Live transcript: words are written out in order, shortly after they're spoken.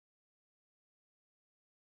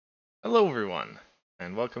Hello, everyone,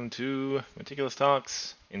 and welcome to Meticulous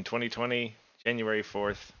Talks in 2020, January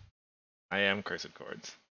 4th. I am Cursed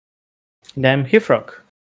Chords. And I'm Hifrock.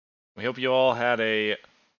 We hope you all had a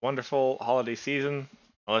wonderful holiday season,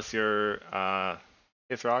 unless you're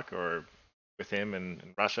Hithrock or with him in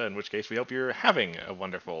Russia, in which case we hope you're having a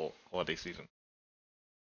wonderful holiday season.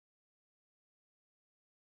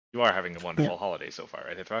 You are having a wonderful holiday so far,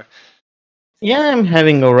 right, Hithrock? Yeah, I'm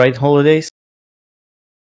having alright holidays.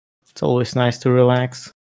 It's always nice to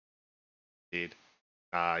relax. Indeed.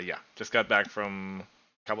 Yeah, just got back from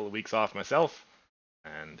a couple of weeks off myself,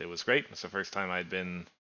 and it was great. It's the first time I'd been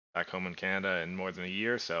back home in Canada in more than a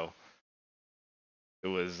year, so it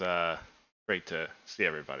was great to see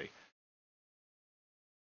everybody.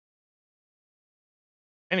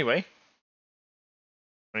 Anyway,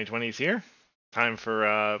 2020 is here. Time for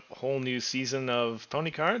a whole new season of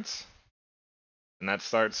pony cards, and that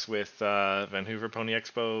starts with Vancouver Pony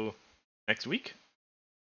Expo next week.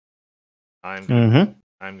 I'm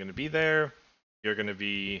gonna be there. You're gonna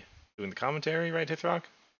be doing the commentary, right, Hithrock?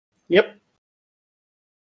 Yep.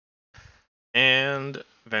 And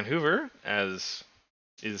Vancouver, as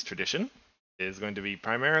is tradition, is going to be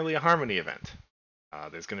primarily a Harmony event.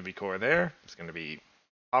 There's going to be Core there. There's going to be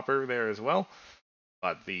Hopper there as well.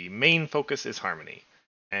 But the main focus is Harmony.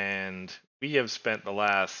 And we have spent the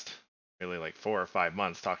last really like 4 or 5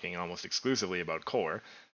 months talking almost exclusively about Core.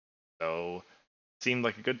 So it seemed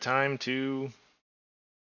like a good time to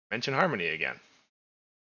mention Harmony again.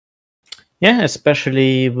 Yeah,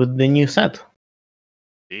 especially with the new set.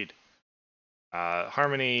 Indeed.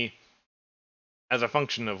 Harmony, as a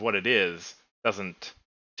function of what it is, doesn't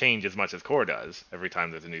change as much as Core does every time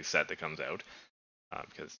there's a new set that comes out,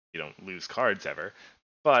 because you don't lose cards ever.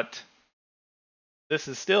 But this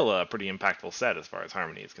is still a pretty impactful set as far as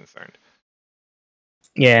Harmony is concerned.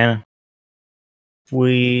 Yeah.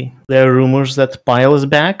 There are rumors that Pile is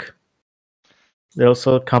back. There are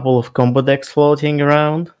also a couple of combo decks floating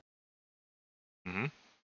around. Mm-hmm.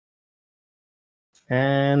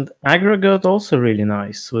 And Aggro got also really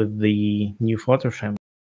nice with the new Fluttershy.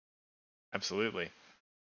 Absolutely.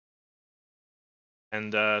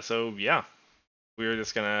 And so, yeah, we're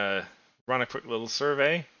just going to run a quick little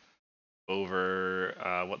survey over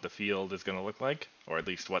what the field is going to look like, or at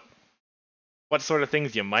least what sort of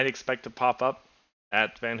things you might expect to pop up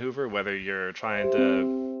at Vancouver, whether you're trying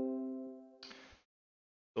to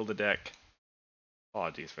build a deck.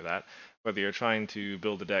 Apologies for that. Whether you're trying to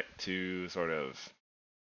build a deck to sort of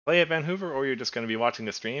play at Vancouver, or you're just going to be watching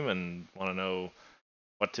the stream and want to know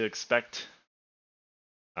what to expect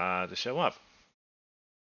to show up.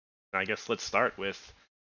 I guess let's start with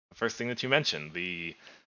the first thing that you mentioned, the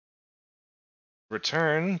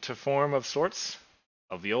return to form of sorts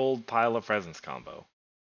of the old Pile of Presents combo.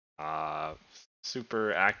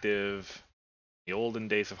 Super active the olden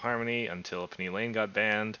days of Harmony until Penny Lane got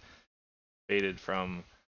banned, faded from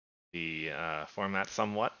the format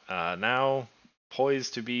somewhat. Now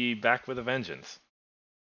poised to be back with a vengeance.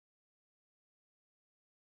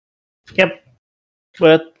 Yep.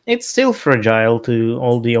 But it's still fragile to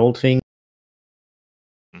all the old things,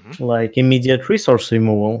 like immediate resource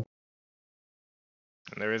removal.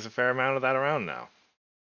 And there is a fair amount of that around now.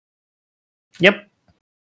 Yep.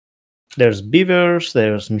 There's Beavers,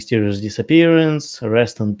 there's Mysterious Disappearance,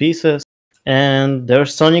 Rest in Pieces, and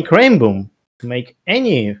there's Sonic Rainbow to make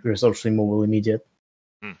any resource removal immediate.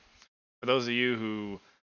 For those of you who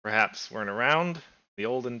perhaps weren't around the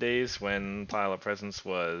olden days when Pile of Presents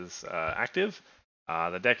was active,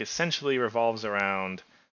 the deck essentially revolves around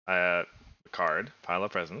the card, Pile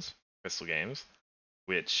of Presents, Crystal Games,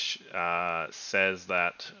 which says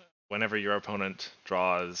that whenever your opponent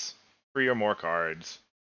draws 3 or more cards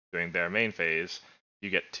during their main phase, you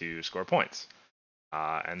get to score points.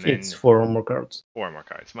 And then it's 4 or more cards. 4 or more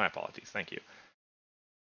cards. My apologies. Thank you.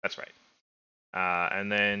 That's right.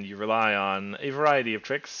 And then you rely on a variety of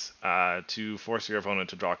tricks to force your opponent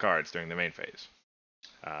to draw cards during the main phase.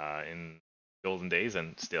 In the olden days,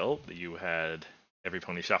 and still, you had Every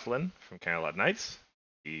Pony Shufflin' from Camelot Knights,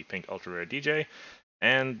 the pink ultra rare DJ,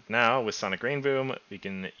 and now with Sonic Rainboom, we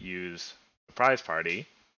can use Surprise Party,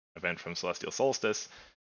 event from Celestial Solstice,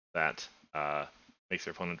 that makes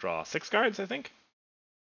your opponent draw 6 cards, I think.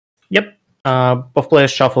 Yep. Both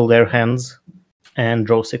players shuffle their hands and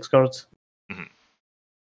draw 6 cards.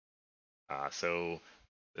 So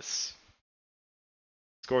this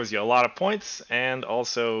scores you a lot of points and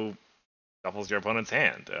also shuffles your opponent's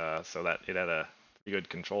hand, so that it had a pretty good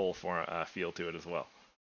control for feel to it as well.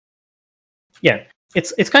 Yeah,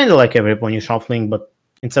 it's kind of like Every Pony Shuffling, but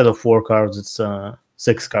instead of 4 cards, it's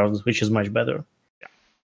 6 cards, which is much better.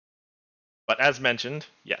 Yeah. But as mentioned,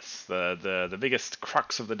 yes, the biggest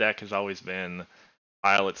crux of the deck has always been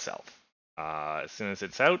pile itself. As soon as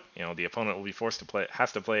it's out, the opponent will be forced to play,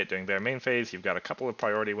 has to play it during their main phase. You've got a couple of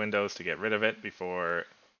priority windows to get rid of it before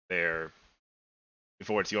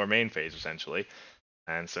it's your main phase essentially.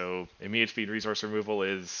 And so immediate speed resource removal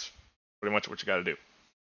is pretty much what you got to do.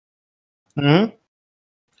 Mm-hmm.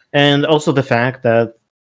 And also the fact that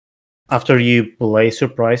after you play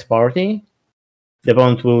Surprise Party, the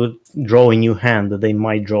opponent will draw a new hand that they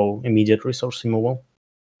might draw immediate resource removal.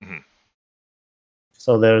 Mm-hmm.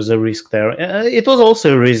 So there's a risk there. It was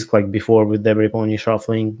also a risk like before with every pony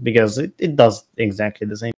shuffling because it does exactly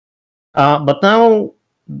the same. But now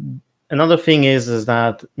another thing is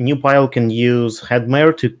that new pile can use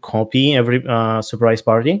Headmare to copy every Surprise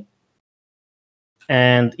Party.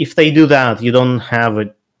 And if they do that, you don't have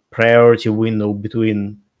a priority window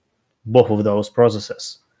between both of those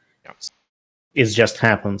processes. Yeah. It just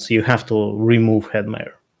happens. You have to remove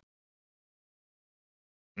Headmare.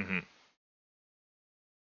 Mm-hmm.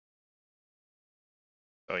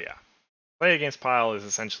 So yeah, play against pile is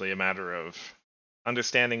essentially a matter of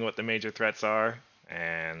understanding what the major threats are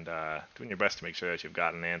and doing your best to make sure that you've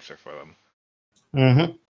got an answer for them.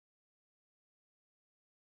 Mm-hmm.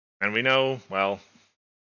 And we know, well,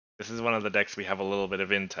 this is one of the decks we have a little bit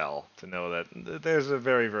of intel to know that there's a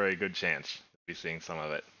very, very good chance we'll be seeing some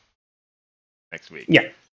of it next week. Yeah.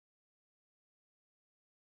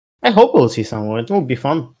 I hope we'll see some of it. It will be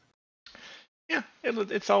fun. Yeah,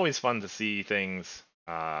 it's always fun to see things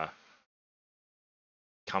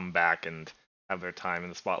come back and have their time in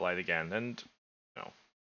the spotlight again. And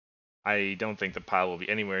I don't think the pile will be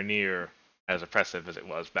anywhere near as oppressive as it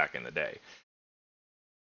was back in the day.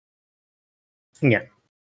 Yeah.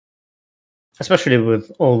 Especially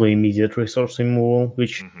with all the immediate resource removal,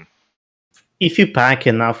 which if you pack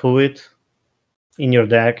enough of it in your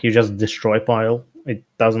deck, you just destroy pile. It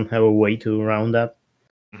doesn't have a way to round that.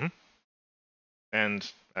 Mm-hmm.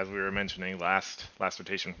 And as we were mentioning last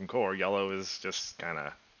rotation from core, yellow is just kind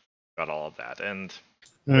of got all of that. And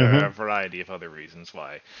there are a variety of other reasons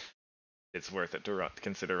why it's worth it to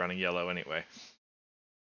consider running yellow anyway.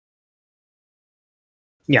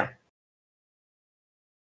 Yeah.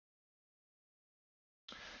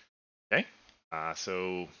 Okay.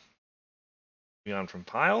 So moving on from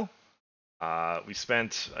pile, we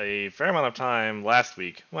spent a fair amount of time last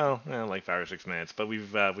week. Well, like 5 or 6 minutes, but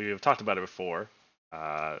we've talked about it before.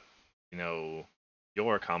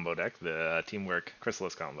 Your combo deck, the Teamwork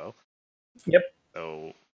Chrysalis combo. Yep.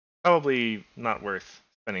 So probably not worth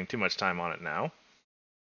spending too much time on it now.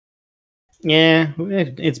 Yeah,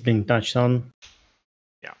 it's been touched on.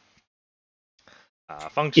 Yeah.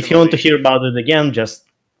 If you want to hear about it again, just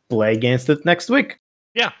play against it next week.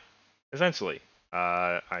 Yeah, essentially.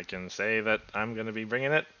 I can say that I'm going to be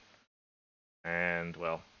bringing it, and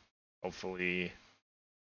well, hopefully,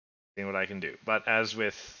 seeing what I can do. But as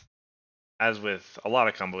with a lot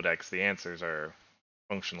of combo decks, the answers are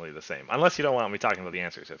functionally the same, unless you don't want me talking about the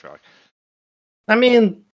answers, Ifrog. I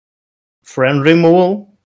mean, friend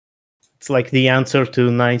removal. It's like the answer to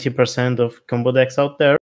 90% of combo decks out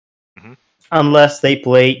there. Mm-hmm. Unless they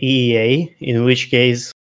play EEA, in which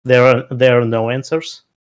case there are no answers.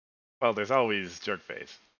 Well, there's always Jerk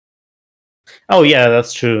Phase. Oh yeah,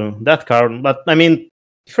 that's true. That card, but I mean,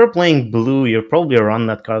 if you're playing blue, you'll probably run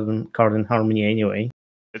that card in Harmony anyway.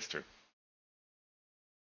 It's true.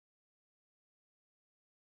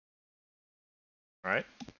 All right.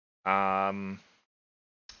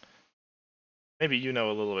 Maybe you know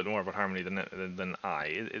a little bit more about Harmony than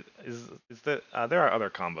I. Is that there are other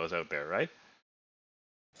combos out there, right?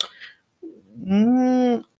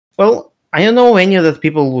 Well, I don't know any that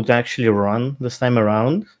people would actually run this time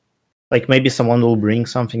around. Like maybe someone will bring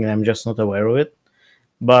something and I'm just not aware of it.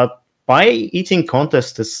 But pie eating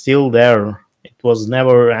contest is still there. It was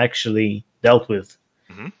never actually dealt with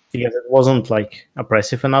because it wasn't like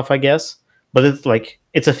oppressive enough, I guess. But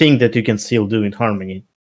it's a thing that you can still do in Harmony,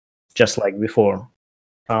 just like before.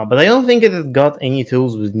 But I don't think it got any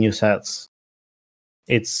tools with new sets.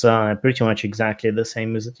 It's pretty much exactly the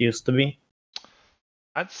same as it used to be.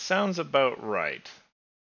 That sounds about right.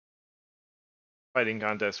 Fighting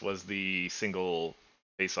contest was the single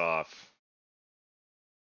face-off.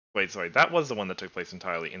 Wait, sorry, that was the one that took place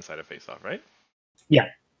entirely inside of face-off, right? Yeah.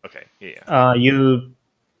 Okay, yeah. You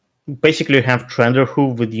basically have Trender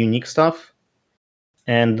Hoof with unique stuff,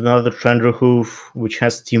 and another Trender Hoof which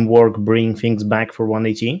has teamwork bring things back for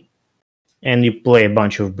 180, and you play a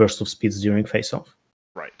bunch of burst of speeds during face-off.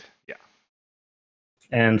 Right, yeah.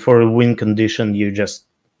 And for a win condition, you just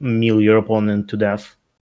mill your opponent to death.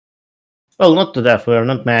 Well, not to death, we're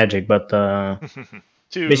not magic, but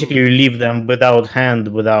Basically, you leave them without hand,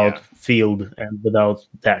 without field, and without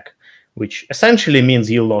deck, which essentially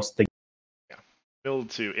means you lost the game. Yeah. Build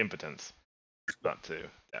to impotence, not to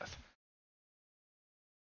death.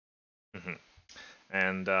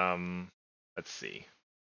 And let's see.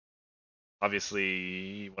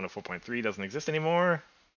 Obviously, 104.3 doesn't exist anymore.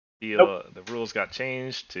 Nope. The rules got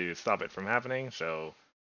changed to stop it from happening, so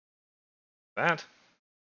that.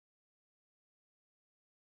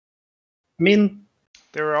 I mean,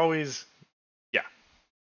 there were always, yeah.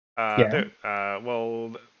 yeah.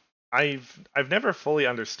 Well, I've never fully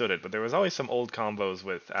understood it, but there was always some old combos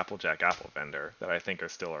with Applejack Apple Vendor that I think are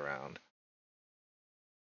still around.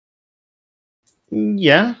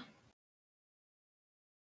 Yeah.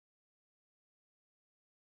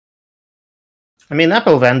 I mean,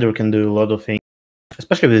 Apple Vendor can do a lot of things,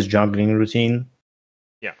 especially with his juggling routine.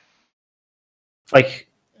 Yeah. Like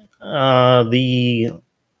the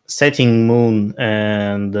Setting Moon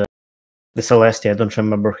and the Celestia, I don't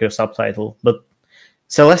remember her subtitle, but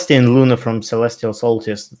Celestia and Luna from Celestial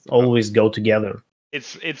Solstice always go together.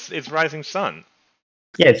 It's Rising Sun.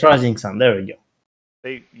 Yeah, it's Rising Sun. There we go.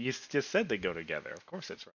 You just said they go together. Of course,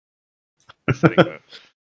 it's right.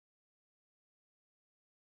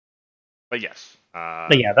 But yes.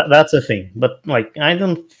 But yeah, that's a thing. But like, I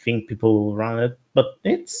don't think people will run it, but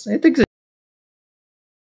it exists.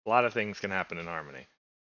 A lot of things can happen in Harmony.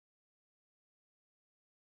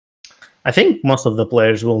 I think most of the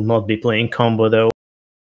players will not be playing combo though.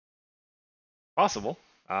 Possible.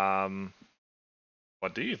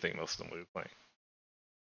 What do you think most of them will be playing?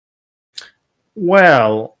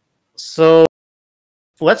 Well, so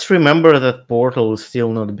let's remember that Portal is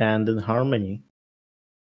still not banned in Harmony.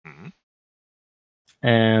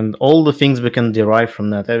 And all the things we can derive from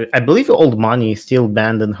that. I believe Old Money is still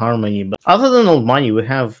banned in Harmony, but other than Old Money, we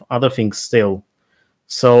have other things still.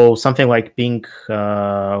 So something like pink,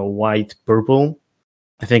 white, purple,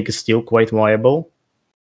 I think is still quite viable.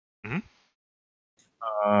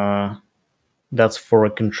 That's for a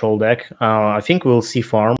control deck. I think we'll see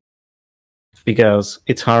farm because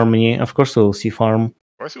it's Harmony. Of course, we'll see farm.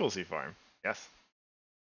 Of course, we will see farm. Yes.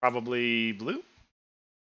 Probably blue.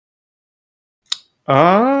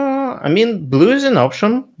 I mean, blue is an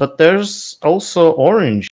option, but there's also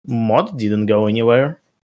orange. Mod didn't go anywhere.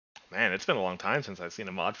 Man, it's been a long time since I've seen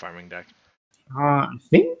a mod farming deck. I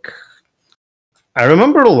think I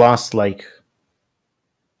remember last, like,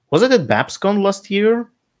 was it at BabsCon last year?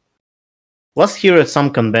 Last year at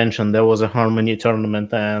some convention, there was a Harmony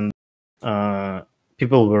tournament, and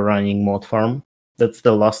people were running mod farm. That's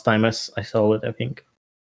the last time I saw it, I think.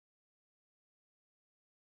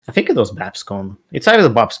 I think it was BabsCon. It's either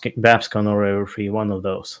BabsCon or Everfree, one of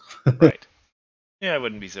those. Right. Yeah, I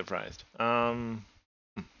wouldn't be surprised. I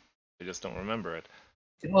just don't remember it.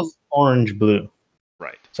 It was orange-blue.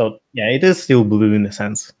 Right. So, yeah, it is still blue in a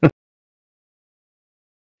sense.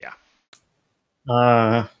 Yeah.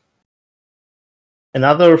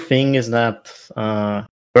 Another thing is that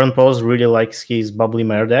Burn Pause really likes his Bubbly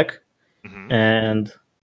Mare deck. And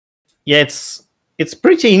yeah, it's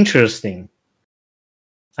pretty interesting.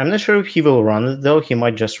 I'm not sure if he will run it though. He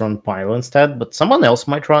might just run Pile instead, but someone else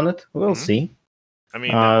might run it. We'll see. I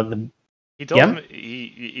mean, he told me,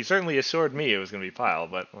 he certainly assured me it was going to be Pile,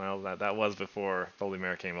 but well, that was before Bubbly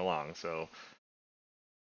Mare came along, so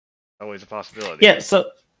always a possibility. Yeah. So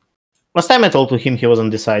last time I told him he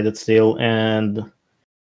wasn't decided still, and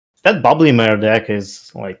that Bubbly Mare deck is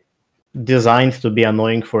like designed to be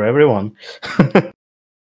annoying for everyone.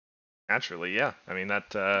 Naturally, yeah. I mean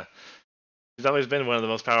that he's always been one of the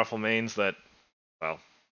most powerful mains that, well,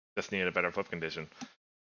 just needed a better flip condition.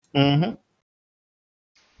 And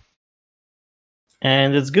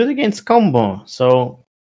it's good against combo, so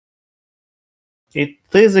it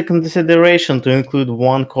is a consideration to include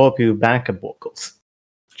one copy of backup vocals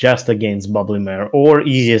just against Bubbly Mare or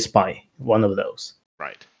Easy Spy, one of those.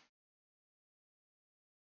 Right.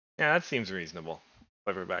 Yeah, that seems reasonable.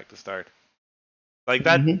 Clever back to start. Like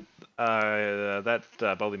that, that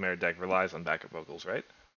Bubbly Mare deck relies on backup vocals, right?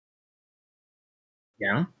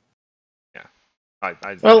 Yeah. Yeah.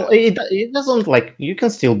 Well, it doesn't, like, you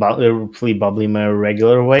can still flip Bubbly Mare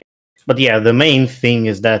regular way, but yeah, the main thing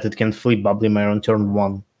is that it can flip Bubbly Mare on turn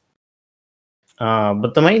 1.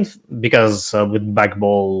 But the main, because with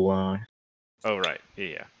backball. Oh right,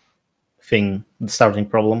 yeah. Thing, the starting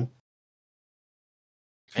problem.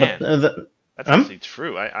 Man, but that's actually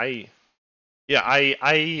true. I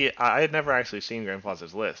had never actually seen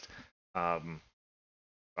Grandpa's list.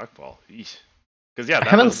 Backball, because yeah, I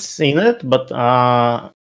haven't seen it, but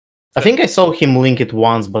I think I saw him link it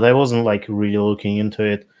once, but I wasn't like really looking into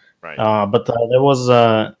it. Right. But there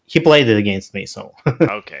was he played it against me, so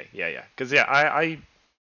Okay. Yeah. Yeah. Because yeah, I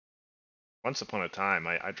once upon a time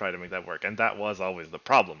I tried to make that work, and that was always the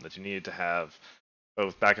problem that you needed to have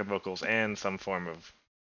both backup vocals and some form of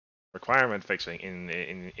requirement fixing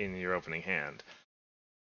in your opening hand.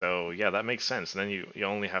 So yeah, that makes sense. And then you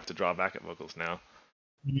only have to draw backup vocals now.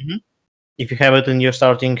 if you have it in your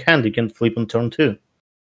starting hand, you can flip on turn 2.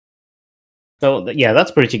 So yeah,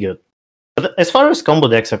 that's pretty good. But as far as combo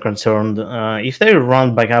decks are concerned, if they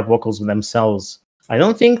run backup vocals themselves, I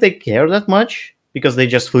don't think they care that much because they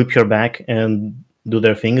just flip your back and do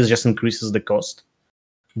their thing. It just increases the cost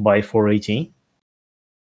by 480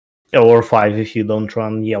 or 5 if you don't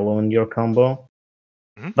run yellow in your combo.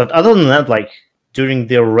 Mhm. But other than that, like during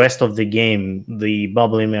the rest of the game, the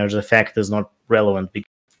bubble image effect is not relevant because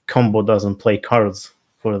combo doesn't play cards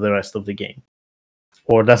for the rest of the game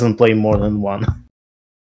or doesn't play more than one.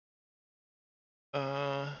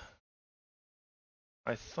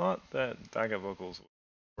 I thought that backup vocals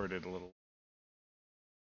worded a little.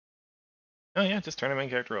 Oh yeah, just turn a main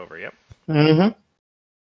character over. Yep. Mm-hmm.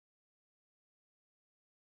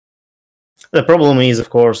 The problem is, of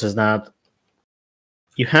course, is that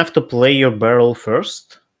you have to play your barrel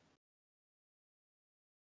first,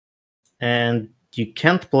 and you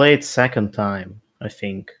can't play it second time, I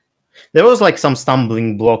think. There was like some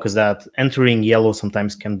stumbling blocks that entering yellow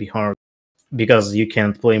sometimes can be hard because you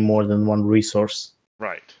can't play more than one resource.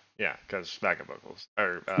 Right. Yeah, because backup vocals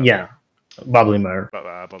or Yeah, bubbly mirror.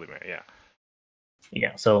 Polymer. Yeah.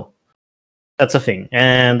 Yeah, so that's a thing.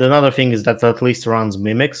 And another thing is that at least runs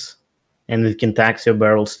mimics, and it can tax your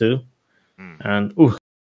barrels too. Mm. And ooh,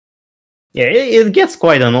 yeah, it gets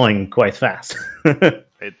quite annoying quite fast.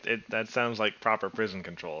 It that sounds like proper prison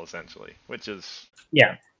control essentially, which is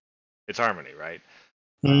Yeah. it's harmony, right?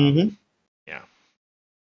 Hmm. Yeah.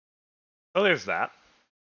 So there's that.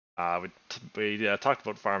 We talked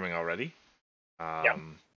about farming already. Yeah.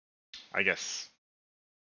 I guess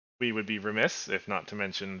we would be remiss if not to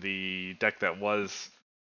mention the deck that was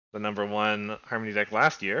the #1 Harmony deck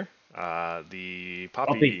last year, the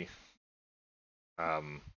Poppy. Poppy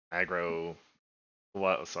aggro.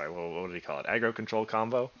 What? Sorry, what do you call it? Aggro control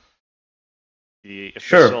combo. The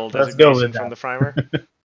Sure, official let's go designation with from that. the primer.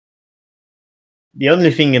 The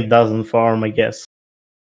only thing it doesn't farm, I guess.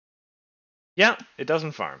 Yeah, it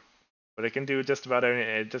doesn't farm, but it can do just about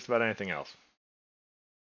anything else.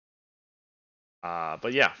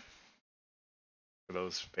 But yeah, for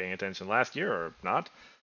those paying attention last year or not,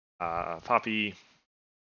 Poppy.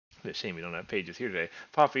 It's a shame we don't have pages here today.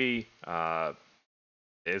 Poppy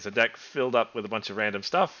is a deck filled up with a bunch of random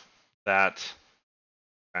stuff that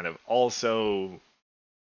kind of also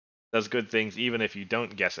does good things even if you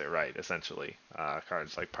don't guess it right. Essentially,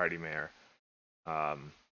 cards like Party Mare,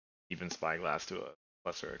 um, even Spyglass to a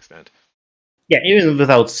lesser extent. Yeah, even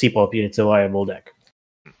without C-Poppy, it's a viable deck.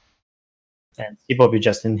 Hmm. And C-Poppy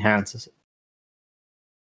just enhances it.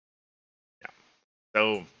 Yeah.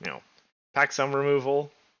 So pack some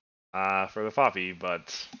removal for the Poppy, but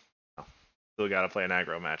still got to play an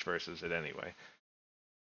aggro match versus it anyway.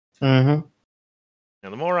 Mm-hmm.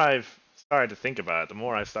 The more I've started to think about it, the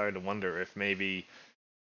more I started to wonder if maybe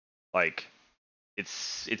like it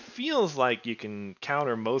feels like you can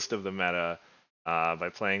counter most of the meta by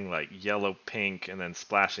playing like yellow pink and then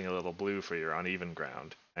splashing a little blue for your uneven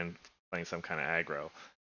ground and playing some kind of aggro.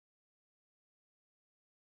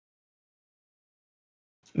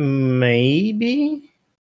 Maybe?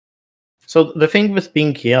 So the thing with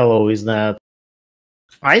pink yellow is that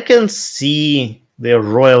I can see the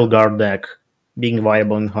Royal Guard deck being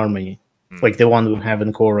viable in Harmony, like the one we have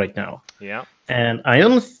in core right now. Yeah. And I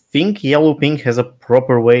don't think yellow pink has a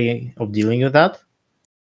proper way of dealing with that.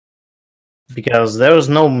 Because there is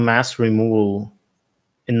no mass removal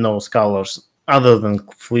in those colors other than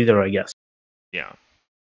Fleeter, I guess. Yeah.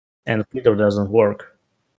 And Fleeter doesn't work.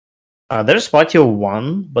 There's Patio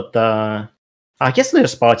 1, but I guess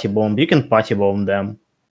there's Party Bomb. You can Party Bomb them.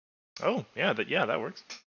 Oh, yeah, that works.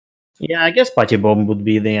 Yeah, I guess Party Bomb would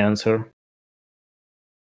be the answer.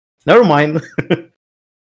 Never mind.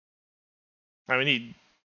 I mean,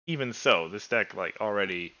 even so, this deck like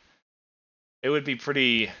already it would be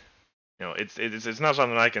pretty. It's not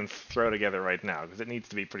something I can throw together right now because it needs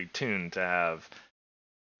to be pretty tuned to have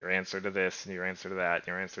your answer to this and your answer to that and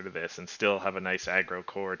your answer to this and still have a nice aggro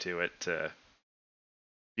core to it to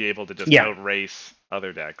be able to just Yeah. outrace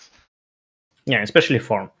other decks. Yeah, especially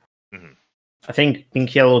farm. Mhm. I think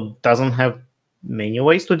Pink Yellow doesn't have many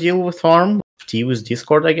ways to deal with farm. T with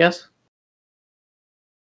Discord, I guess.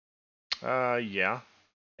 Yeah,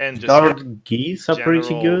 and just your Guard Geese are pretty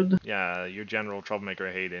general, good. yeah, your general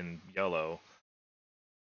troublemaker hate in yellow.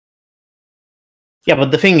 Yeah,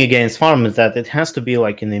 but the thing against farm is that it has to be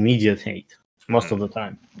like an immediate hate most of the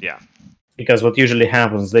time. Yeah. Because what usually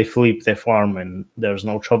happens, they flip their farm and there's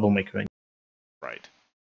no troublemaker. Right.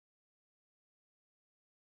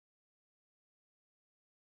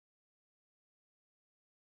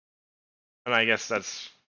 And I guess that's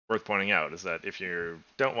worth pointing out is that if you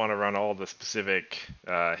don't want to run all the specific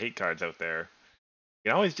hate cards out there, you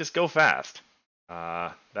can always just go fast.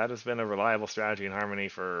 That has been a reliable strategy in Harmony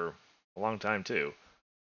for a long time too.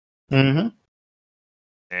 Mm-hmm.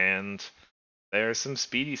 And there's some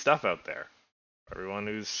speedy stuff out there. Everyone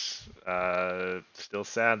who's still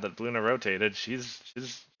sad that Luna rotated, she's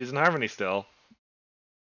in Harmony still.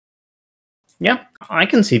 Yeah, I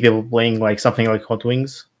can see people playing like something like Hot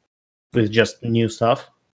Wings with just new stuff.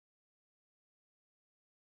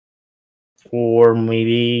 Or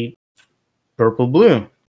maybe Purple Blue.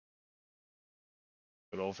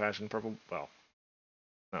 Good old fashioned purple. Well,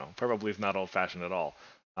 no, purple blue is not old fashioned at all.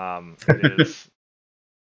 It is,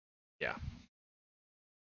 yeah.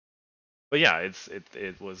 But yeah,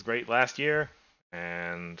 it was great last year,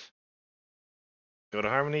 and go to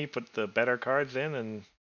Harmony, put the better cards in, and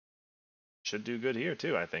should do good here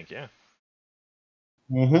too. I think, yeah.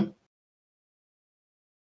 Mm-hmm.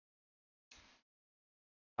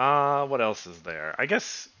 What else is there? I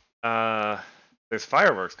guess there's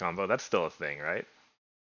fireworks combo. That's still a thing, right?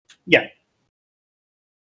 Yeah.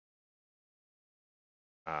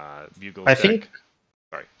 Bugles I deck. think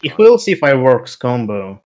Sorry. if we'll see Fireworks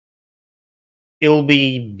combo, it'll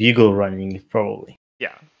be Bugle running it probably.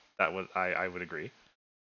 Yeah, that would I would agree.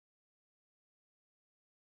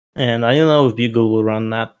 And I don't know if Bugle will run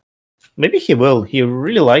that. Maybe he will. He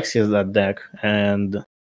really likes that deck, and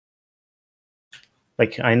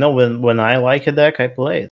like I know when I like a deck, I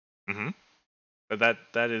play it. Mm-hmm. But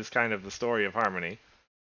that is kind of the story of Harmony.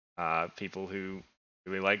 People who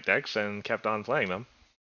really liked decks and kept on playing them.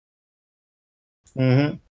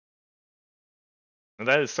 Mm-hmm. And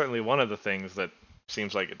that is certainly one of the things that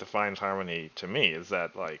seems like it defines Harmony to me, is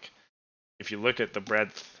that, like, if you look at the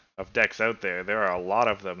breadth of decks out there, there are a lot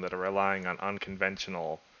of them that are relying on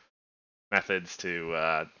unconventional methods to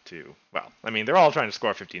well, I mean, they're all trying to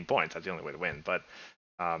score 15 points. That's the only way to win. But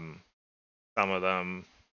some of them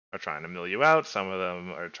are trying to mill you out. Some of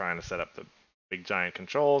them are trying to set up the big giant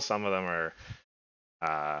control. Some of them are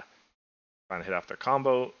trying to hit off their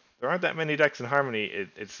combo. There aren't that many decks in Harmony,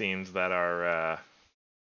 it seems, that are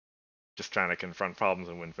just trying to confront problems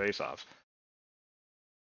and win face-offs.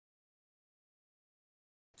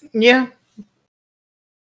 Yeah.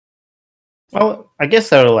 Well, I guess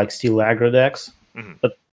there are like still aggro decks, Mm-hmm.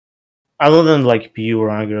 but other than like pure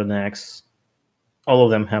aggro decks, all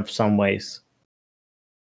of them have some ways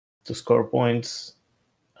to score points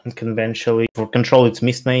unconventionally. For control, it's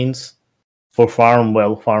mist mains. For farm,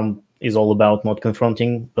 well, farm is all about not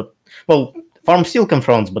confronting, but well, farm still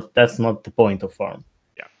confronts, but that's not the point of farm.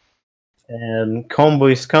 Yeah. And combo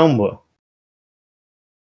is combo.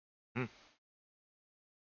 Hmm.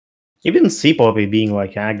 Even C Poppy being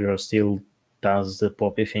like aggro still does the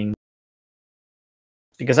Poppy thing.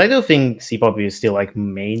 Because I do think C Poppy is still like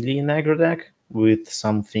mainly an aggro deck with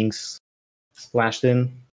some things splashed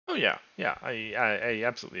in. Oh yeah, yeah, I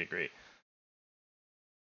absolutely agree.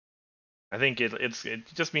 I think it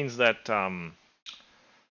just means that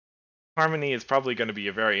Harmony is probably going to be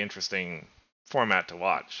a very interesting format to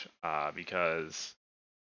watch because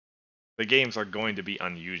the games are going to be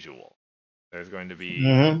unusual. There's going to be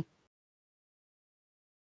Mm-hmm.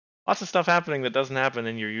 lots of stuff happening that doesn't happen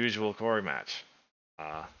in your usual core match.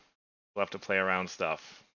 You'll have to play around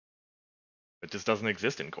stuff that just doesn't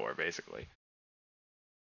exist in core, basically.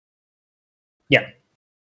 Yeah.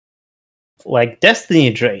 Like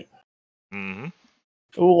Destiny Drain. Mm-hmm.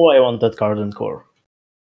 Oh, I want that card in core.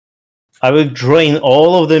 I will drain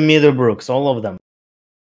all of the Middlebrooks, all of them.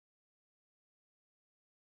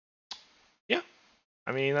 Yeah,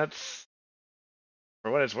 I mean, that's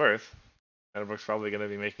for what it's worth. Meadowbrook's probably going to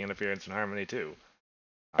be making an appearance in Harmony too.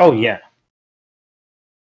 Oh yeah.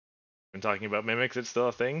 Been talking about mimics, it's still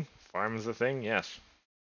a thing. Farm is a thing, yes.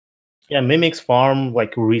 Yeah, Mimics farm,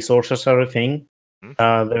 like resources are a thing.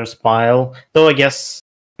 Hmm? There's Pile. Though I guess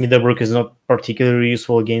Middlebrook is not particularly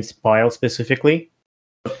useful against Pile specifically.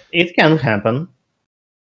 But it can happen.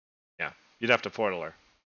 Yeah, you'd have to portal her.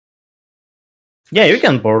 Yeah, you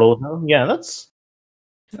can portal her. Yeah, that's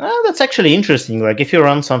actually interesting. Like if you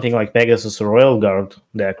run something like Pegasus Royal Guard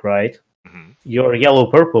deck, right? Mm-hmm. You're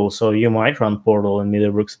yellow purple, so you might run Portal and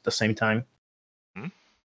Middlebrooks at the same time. Hmm?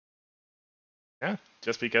 Yeah,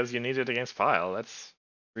 just because you need it against Pile, that's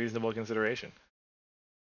reasonable consideration.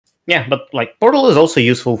 Yeah, but like Portal is also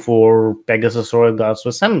useful for Pegasus Royal Guards to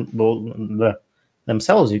assemble.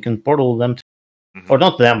 themselves. You can portal them, or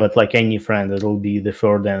not them, but like any friend. It'll be the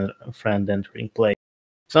third friend entering play.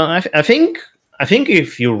 So I think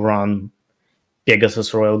if you run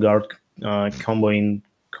Pegasus Royal Guard combo in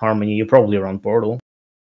Harmony, you probably run Portal.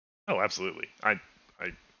 Oh, absolutely. I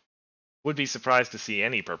would be surprised to see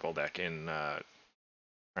any purple deck in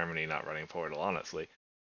Harmony not running Portal, honestly.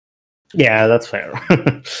 Yeah, that's fair.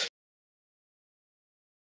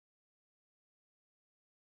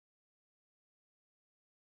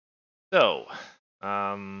 So,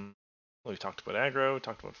 we talked about aggro,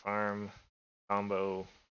 talked about farm, combo.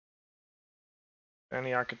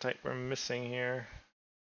 Any archetype we're missing here?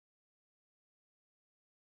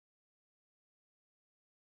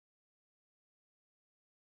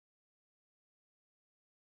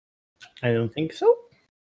 I don't think so.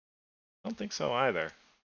 I don't think so either.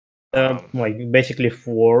 Like basically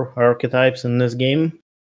 4 archetypes in this game,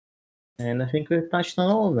 and I think we've touched on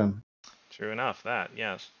all of them. True enough, that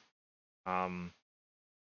yes.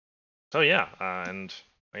 So yeah, and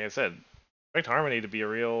like I said, expect Harmony to be a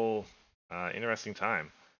real interesting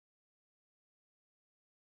time.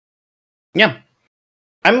 Yeah,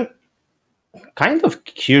 I'm kind of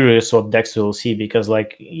curious what decks we'll see because,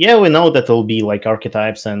 like, yeah, we know that it'll be like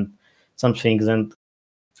archetypes and some things, and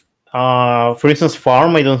for instance,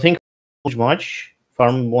 farm. I don't think much.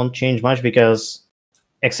 Farm won't change much because,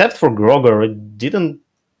 except for Grogar, it didn't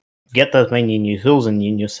get that many new tools in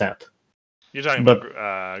the new set. You're talking about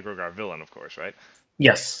Grogar Villain, of course, right?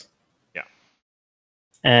 Yes. Yeah.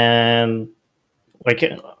 And like,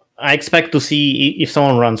 I expect to see, if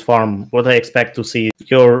someone runs farm, what I expect to see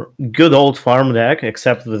your good old farm deck,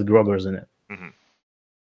 except with Grogars in it.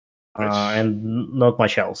 And not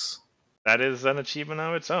much else. That is an achievement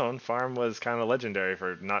on its own. Farm was kind of legendary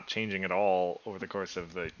for not changing at all over the course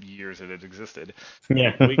of the years that it existed.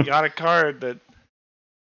 Yeah. We got a card that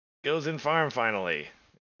goes in farm finally.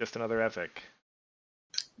 Just another epic.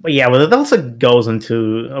 But yeah, but it also goes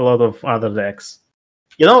into a lot of other decks.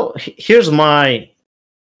 You know, here's my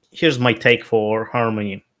take for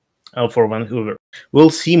Harmony, for Vancouver.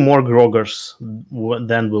 We'll see more Grogars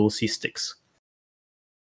than we'll see Sticks.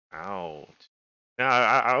 Ouch. Now,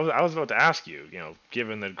 I was about to ask you,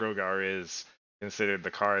 given that Grogar is considered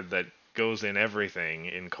the card that goes in everything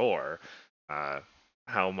in core,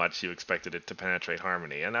 how much you expected it to penetrate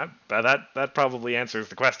Harmony, and that probably answers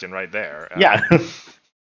the question right there. Yeah.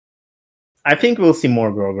 I think we'll see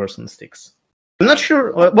more Grogars and Sticks. I'm not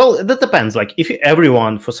sure. Well, that depends. Like, if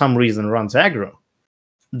everyone, for some reason, runs aggro,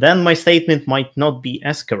 then my statement might not be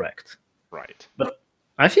as correct. Right. But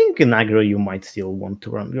I think in aggro, you might still want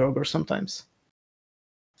to run Grogar sometimes.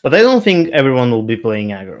 But I don't think everyone will be playing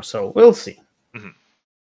aggro, so we'll see. Mm-hmm.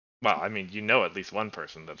 Well, I mean, at least one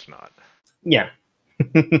person that's not. Yeah.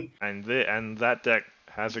 and that deck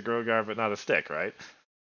has a Grogar, but not a stick, right?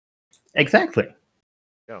 Exactly.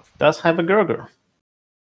 Go. Does have a Grogar.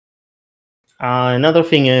 Another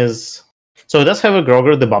thing is, so it does have a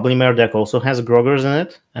Grogar. The Bubbly Mare deck also has Grogars in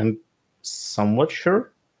it. I'm somewhat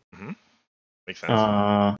sure. Mm-hmm. Makes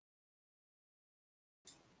sense.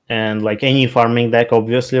 And like any farming deck,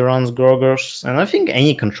 obviously runs Grogars, and I think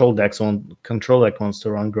any control deck wants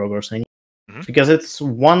to run Grogars because it's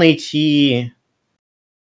 180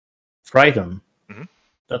 Frighten. Mm-hmm.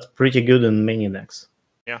 That's pretty good in many decks.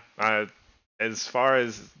 Yeah. As far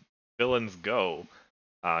as villains go,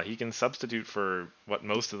 he can substitute for what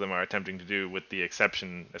most of them are attempting to do, with the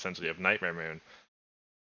exception, essentially, of Nightmare Moon.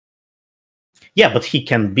 Yeah, but he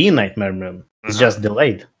can be Nightmare Moon. It's just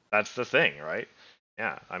delayed. That's the thing, right?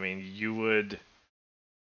 Yeah, I mean, you would...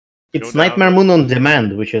 It's Nightmare Moon on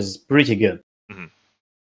demand, which is pretty good. Mm-hmm.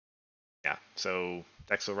 Yeah, so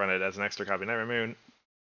decks will run it as an extra copy of Nightmare Moon,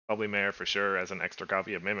 Bubbly Mare for sure as an extra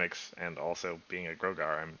copy of Mimics, and also being a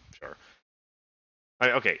Grogar, I'm sure.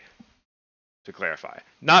 Okay, to clarify,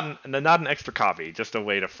 not an extra copy, just a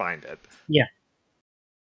way to find it. Yeah.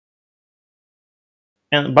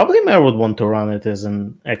 And Bubbly Mare would want to run it as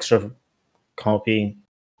an extra copy,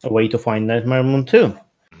 a way to find Nightmare Moon too.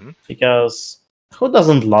 Mm-hmm. Because who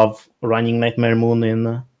doesn't love running Nightmare Moon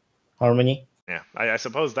in Harmony? Yeah, I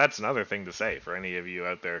suppose that's another thing to say for any of you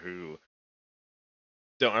out there who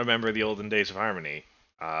don't remember the olden days of Harmony.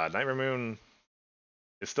 Nightmare Moon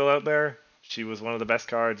is still out there. She was one of the best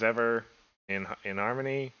cards ever in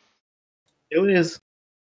Harmony. It is.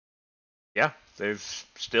 Yeah, there's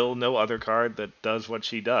still no other card that does what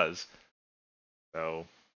she does. So,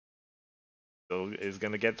 still is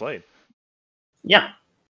going to get played. Yeah.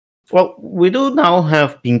 Well, we do now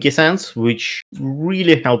have Pinky Sense, which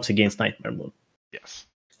really helps against Nightmare Moon. Yes.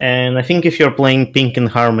 And I think if you're playing Pink in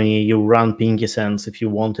Harmony, you run Pinky Sense if you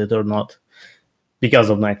want it or not, because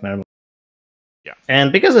of Nightmare Moon. Yeah.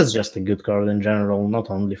 And because it's just a good card in general, not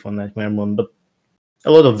only for Nightmare Moon, but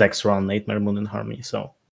a lot of decks run Nightmare Moon and Harmony,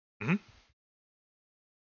 so. Mhm.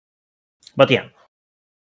 But yeah.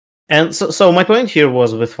 And so my point here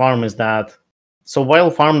was with farm is that, so while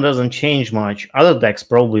farm doesn't change much, other decks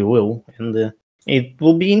probably will, and it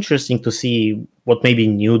will be interesting to see what maybe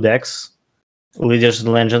new decks Leaders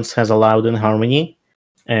and Legends has allowed in Harmony,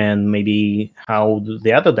 and maybe how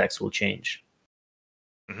the other decks will change.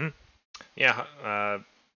 Mm-hmm. Yeah,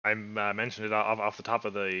 I mentioned it off the top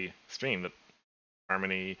of the stream that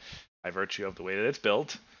Harmony, by virtue of the way that it's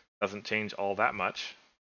built, doesn't change all that much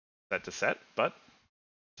set to set, but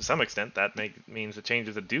to some extent that means the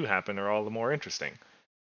changes that do happen are all the more interesting.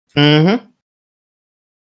 Mm-hmm.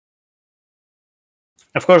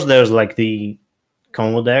 Of course, there's like the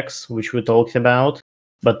combo decks, which we talked about,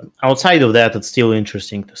 but outside of that, it's still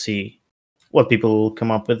interesting to see what people will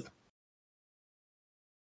come up with.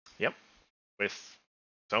 Yep, with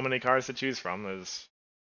so many cards to choose from, there's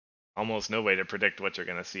almost no way to predict what you're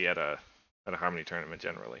going to see at a Harmony tournament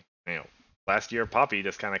generally. Last year Poppy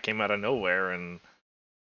just kind of came out of nowhere and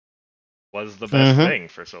was the best thing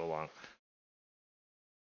for so long.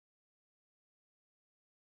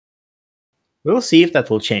 We'll see if that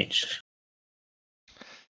will change.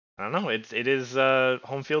 I don't know. It is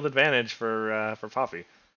home field advantage for Poppy.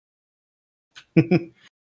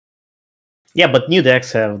 Yeah, but new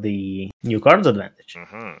decks have the new cards advantage.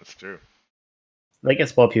 It's true. I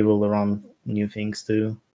guess Poppy will run new things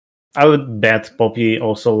too. I would bet Poppy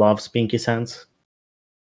also loves Pinky Sense.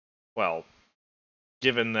 Well,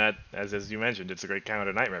 given that, as you mentioned, it's a great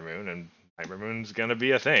counter to Nightmare Moon, and Nightmare Moon's gonna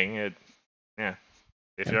be a thing.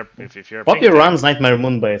 If you're a Poppy pink runs deck, Nightmare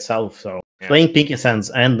Moon by itself, so playing Pinky Sense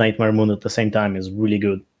and Nightmare Moon at the same time is really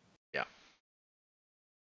good. Yeah.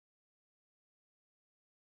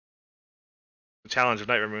 The challenge of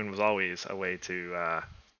Nightmare Moon was always a way to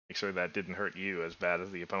make sure that didn't hurt you as bad as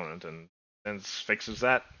the opponent, and Sense fixes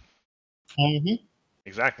that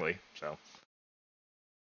exactly. So.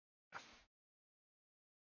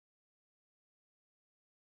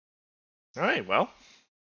 All right. Well,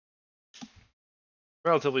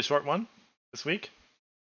 relatively short one this week.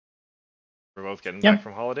 We're both getting back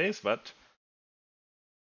from holidays, but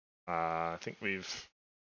I think we've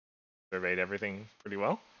surveyed everything pretty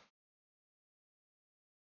well.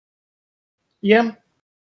 Yeah.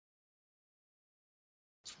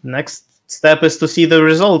 Next step is to see the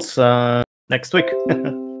results next week.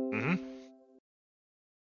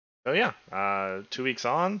 So yeah, 2 weeks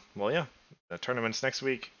on. Well, yeah, the tournament's next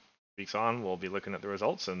week. Weeks on, we'll be looking at the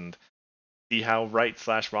results and see how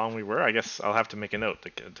right/wrong we were. I guess I'll have to make a note to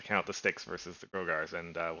count the sticks versus the Grogars,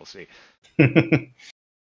 and we'll see.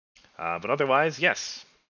 But otherwise, yes,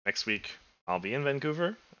 next week I'll be in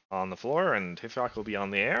Vancouver on the floor, and Hifrock will be on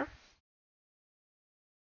the air.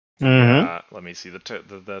 Let me see.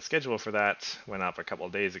 The schedule for that went up a couple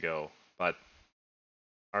of days ago, but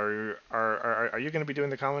are you going to be doing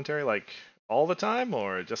the commentary like all the time,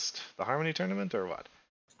 or just the Harmony tournament, or what?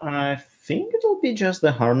 I think it'll be just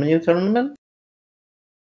the Harmony tournament.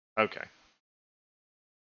 Okay.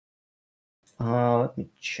 Let me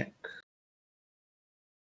check.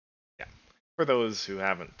 Yeah. For those who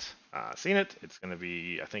haven't seen it, it's going to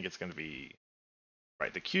be. I think it's going to be.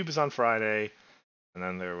 Right. The Cube is on Friday, and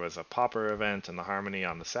then there was a Popper event and the Harmony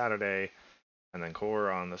on the Saturday, and then Core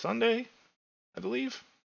on the Sunday, I believe.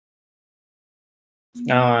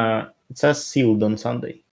 It says sealed on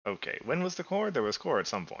Sunday. Okay. When was the Core? There was Core at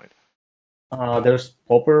some point. There's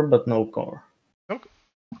Popper, but no Core. No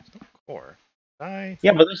Core.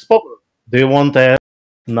 Yeah, but there's Popper. Do you want a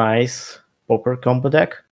nice Popper combo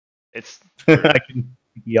deck? It's I can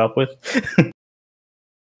keep you up with.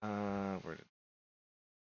 where did...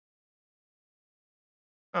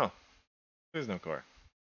 Oh, there's no Core.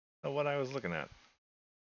 Oh, what I was looking at.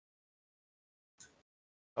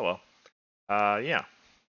 Oh well. Yeah.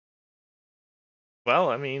 Well,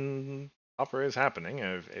 I mean, Popper is happening.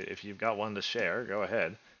 If you've got one to share, go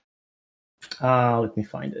ahead. Let me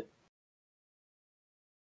find it.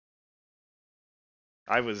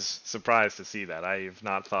 I was surprised to see that. I've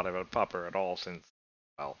not thought about Popper at all since,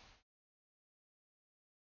 well,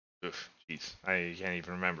 jeez, I can't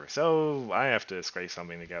even remember. So I have to scrape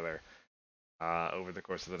something together over the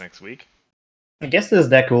course of the next week. I guess this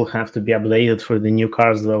deck will have to be updated for the new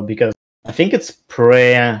cards, though, because I think it's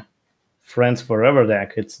pre-Friends Forever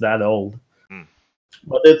deck. It's that old.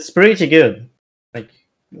 But it's pretty good. Like,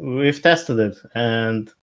 we've tested it,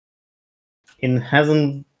 and it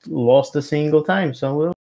hasn't lost a single time,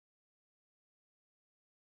 so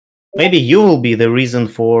maybe you will be the reason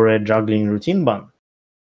for a juggling routine ban.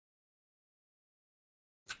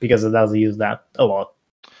 because it does use that a lot.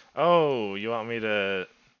 Oh, you want me to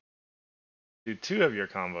do 2 of your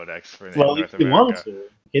combo decks for in Well, if North you want America? to,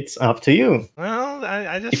 it's up to you. Well,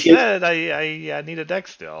 I just If you said I need a deck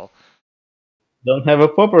still. don't have a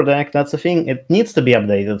Pauper deck, that's the thing. It needs to be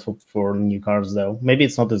updated for new cards, though. Maybe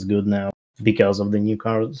it's not as good now because of the new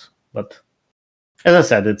cards, but as I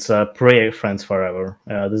said, it's Pray Friends Forever.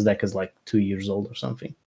 This deck is like 2 years old or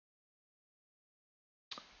something.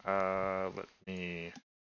 Let me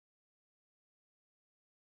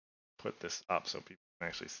put this up so people can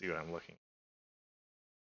actually see what I'm looking.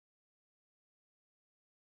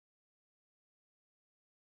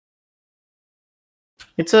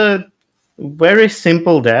 It's a very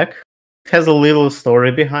simple deck. It has a little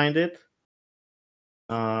story behind it.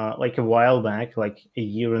 Like a while back, like a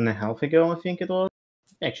year and a half ago, I think it was.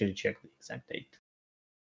 Actually, check the exact date.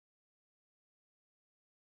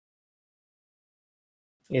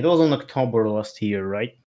 It was in October last year,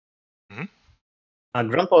 right? Mhm.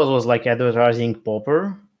 Grandpa was like advertising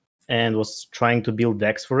Pauper and was trying to build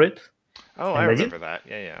decks for it. Oh, I And remember that.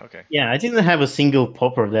 Yeah, okay. I didn't have a single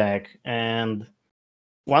Pauper deck. And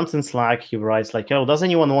once in Slack, he writes like, "Oh, does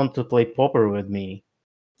anyone want to play Pauper with me?"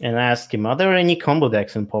 And I asked him, "Are there any combo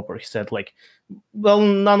decks in Pauper?" He said like, "Well,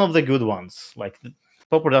 none of the good ones. Like,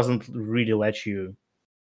 Pauper doesn't really let you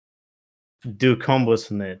do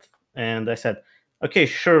combos in it." And I said, "Okay,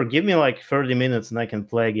 sure, give me like 30 minutes and I can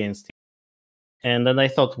play against you." And then I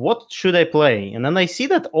thought, what should I play? And then I see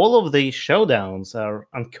that all of the showdowns are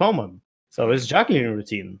uncommon. So is juggling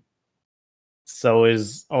routine. So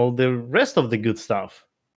is all the rest of the good stuff.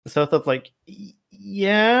 So I thought, like,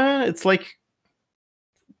 yeah, it's like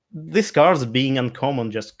these cards being uncommon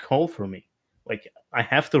just call for me. Like, I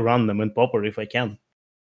have to run them in Pauper if I can.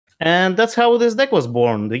 And that's how this deck was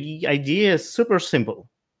born. The idea is super simple.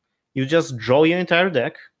 You just draw your entire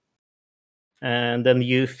deck, and then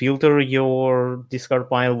you filter your discard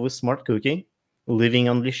pile with Smart Cookie, leaving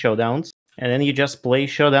only showdowns, and then you just play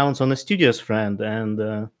showdowns on a Studios friend and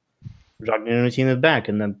drag your routine it back,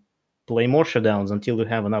 and then play more showdowns until you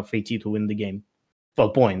have enough AT to win the game. Well,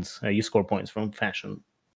 points. You score points from Fashion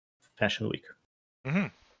Week. Mm-hmm.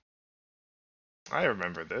 I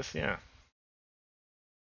remember this. Yeah.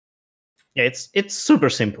 Yeah, it's super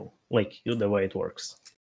simple, like the way it works.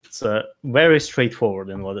 It's very straightforward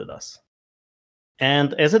in what it does.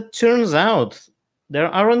 And as it turns out, there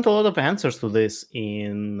aren't a lot of answers to this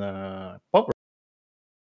in Pauper.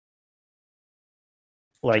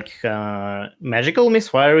 Like Magical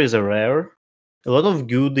Misfire is a rare. A lot of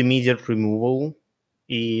good immediate removal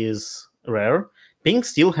is rare. Pink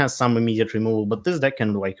still has some immediate removal, but this deck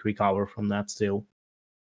can like recover from that still.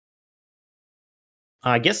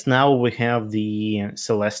 I guess now we have the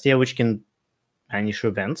Celestia, which can banish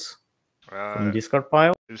events from discard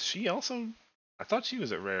pile. Is she also? I thought she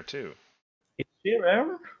was at rare too. Is she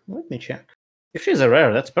rare? Let me check. If she's a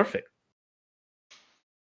rare, that's perfect.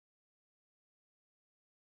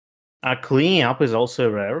 Cleaning up is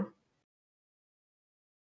also rare.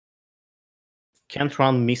 Can't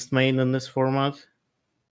run Mistmaid in this format.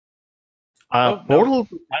 Portal,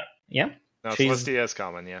 No. yeah. No, She's Celestia is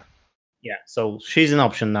common. Yeah. Yeah, so she's an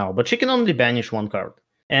option now, but she can only banish one card,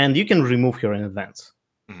 and you can remove her in advance.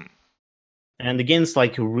 Mhm. And against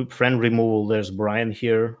like friend removal, there's Brian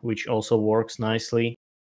here, which also works nicely.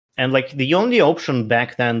 And like the only option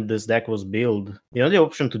back then this deck was built, the only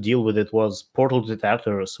option to deal with it was Portal to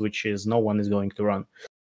Tartarus, which is no one is going to run.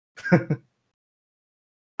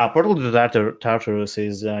 Portal to Tartarus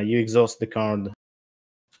is you exhaust the card.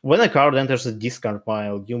 When a card enters a discard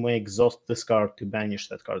pile, you may exhaust this card to banish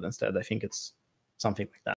that card instead. I think it's something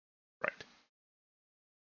like that. Right.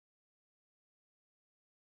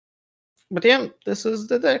 But yeah, this is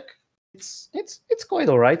the deck. It's quite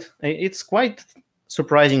alright. It's quite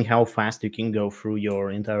surprising how fast you can go through your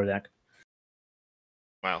entire deck.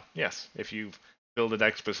 Well, yes. If you build a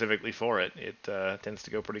deck specifically for it, it tends to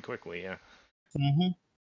go pretty quickly. Yeah. Mm-hmm.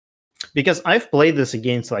 Because I've played this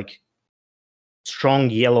against like strong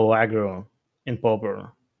yellow aggro in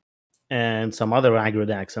Pauper and some other aggro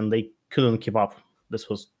decks, and they couldn't keep up. This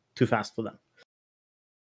was too fast for them.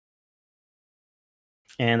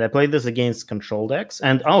 And I played this against control decks,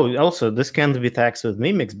 and also this can't be taxed with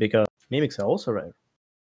mimics because mimics are also rare.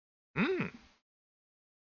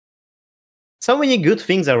 So many good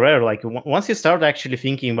things are rare. Like once you start actually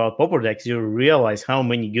thinking about Pauper decks, you realize how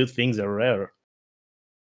many good things are rare.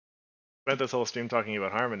 Spent this whole stream talking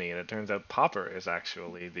about Harmony, and it turns out Pauper is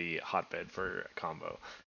actually the hotbed for a combo.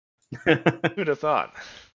 Who'd have thought?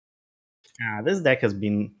 This deck has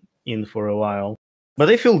been in for a while.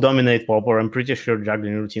 But if you'll dominate Pauper, I'm pretty sure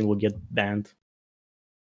Juggling Routine will get banned.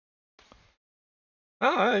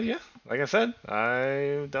 Oh, yeah. Like I said,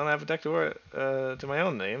 I don't have a deck to my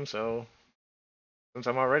own name, so since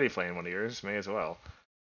I'm already playing one of yours, may as well.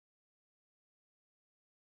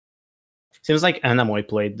 Seems like Anamoy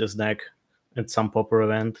played this deck at some Popper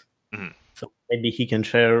event. Mhm. So maybe he can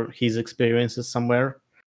share his experiences somewhere.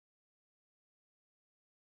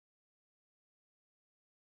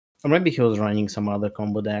 Or maybe he was running some other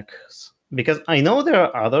combo decks. Because I know there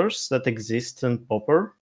are others that exist in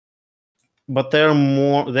Popper, but they're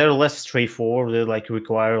less straightforward. They like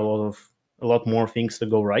require a lot more things to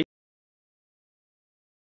go right.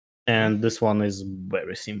 Mhm. And this one is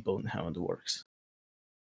very simple in how it works.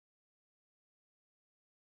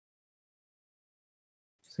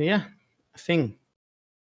 So yeah, I think.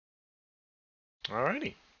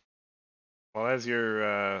 Alrighty. Well, as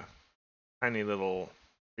your tiny little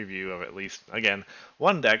preview of at least, again,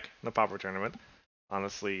 one deck in the Pauper Tournament.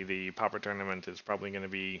 Honestly, the Pauper Tournament is probably going to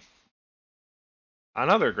be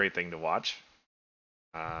another great thing to watch.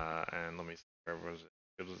 And let me see, where was it?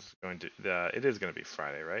 It was going to, it is going to be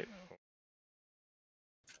Friday, right?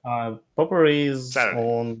 Popper is Saturday.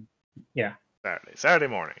 on, yeah, Saturday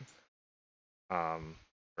morning.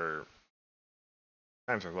 For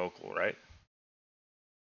times are local, right?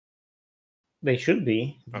 they should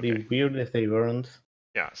be. It'd be Okay. weird if they weren't.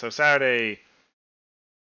 Yeah. So Saturday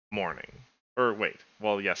morning, or wait,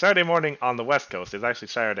 well, yeah, Saturday morning on the West Coast is actually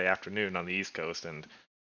Saturday afternoon on the East Coast, and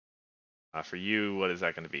for you, what is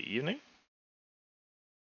that going to be? Evening?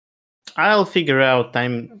 I'll figure out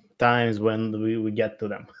times when we get to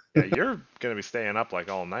them. Yeah, you're going to be staying up like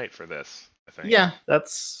all night for this, I think. Yeah,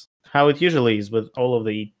 that's how it usually is with all of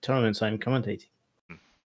the tournaments I'm commentating. Hmm.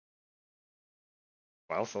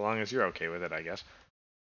 Well, so long as you're okay with it, I guess.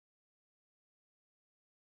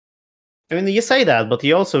 I mean, you say that, but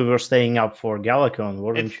you also were staying up for Galacon,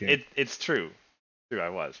 weren't you? It's true. True, I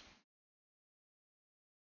was.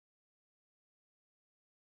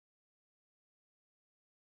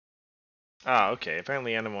 Ah, okay.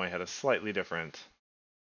 Apparently, Anemoy had a slightly different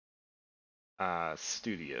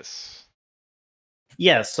studious.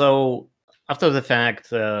 Yeah, so after the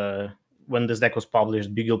fact, when this deck was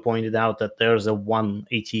published, Bugle pointed out that there's a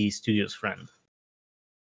 180 Studios friend.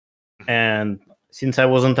 And since I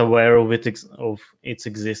wasn't aware of its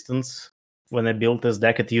existence, when I built this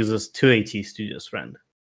deck, it uses 280 Studios friend.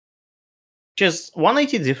 Just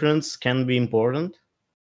 180 difference can be important.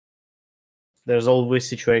 There's always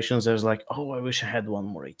situations there's like, oh, I wish I had one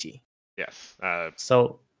more AT. Yes.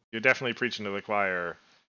 So You're definitely preaching to the choir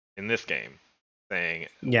in this game, saying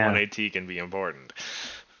yeah. 1AT can be important.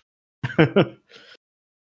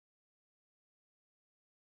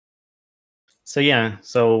 So yeah,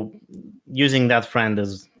 so using that friend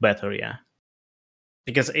is better, yeah.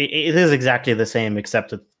 Because it is exactly the same,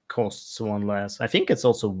 except it costs one less. I think it's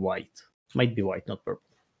also white. Might be white, not purple.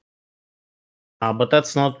 But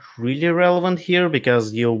that's not really relevant here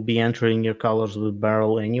because you'll be entering your colors with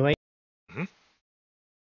barrel anyway. Mm-hmm.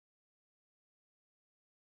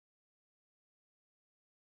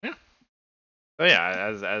 Yeah. So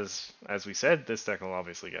yeah, as we said, this deck will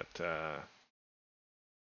obviously get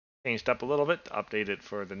changed up a little bit, updated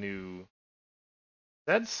for the new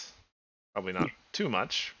sets. Probably not too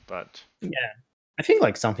much, but Yeah, I think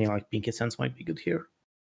like something like Pinky Sense might be good here.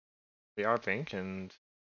 they are pink, and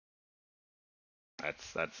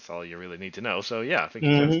that's all you really need to know. So yeah, Pinky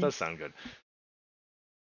Sense Mm-hmm. does sound good.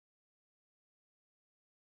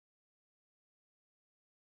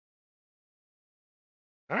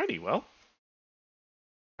 Alrighty, well,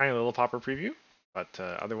 tiny little popper preview, but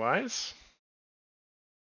otherwise,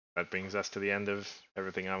 that brings us to the end of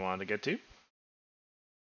everything I wanted to get to.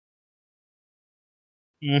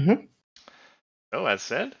 Mm-hmm. So as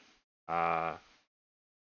said, uh,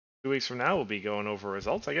 2 weeks from now we'll be going over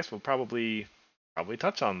results. I guess we'll probably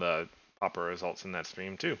touch on the popper results in that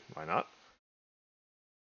stream too. Why not?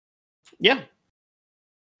 Yeah.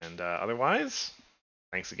 And otherwise,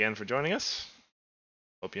 thanks again for joining us.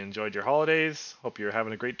 Hope you enjoyed your holidays. Hope you're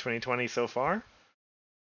having a great 2020 so far.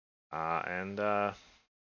 And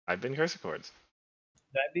I've been Cursor Chords,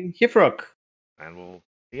 I've been Hifrock. and we'll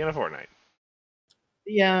see you in a fortnight.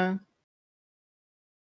 Yeah.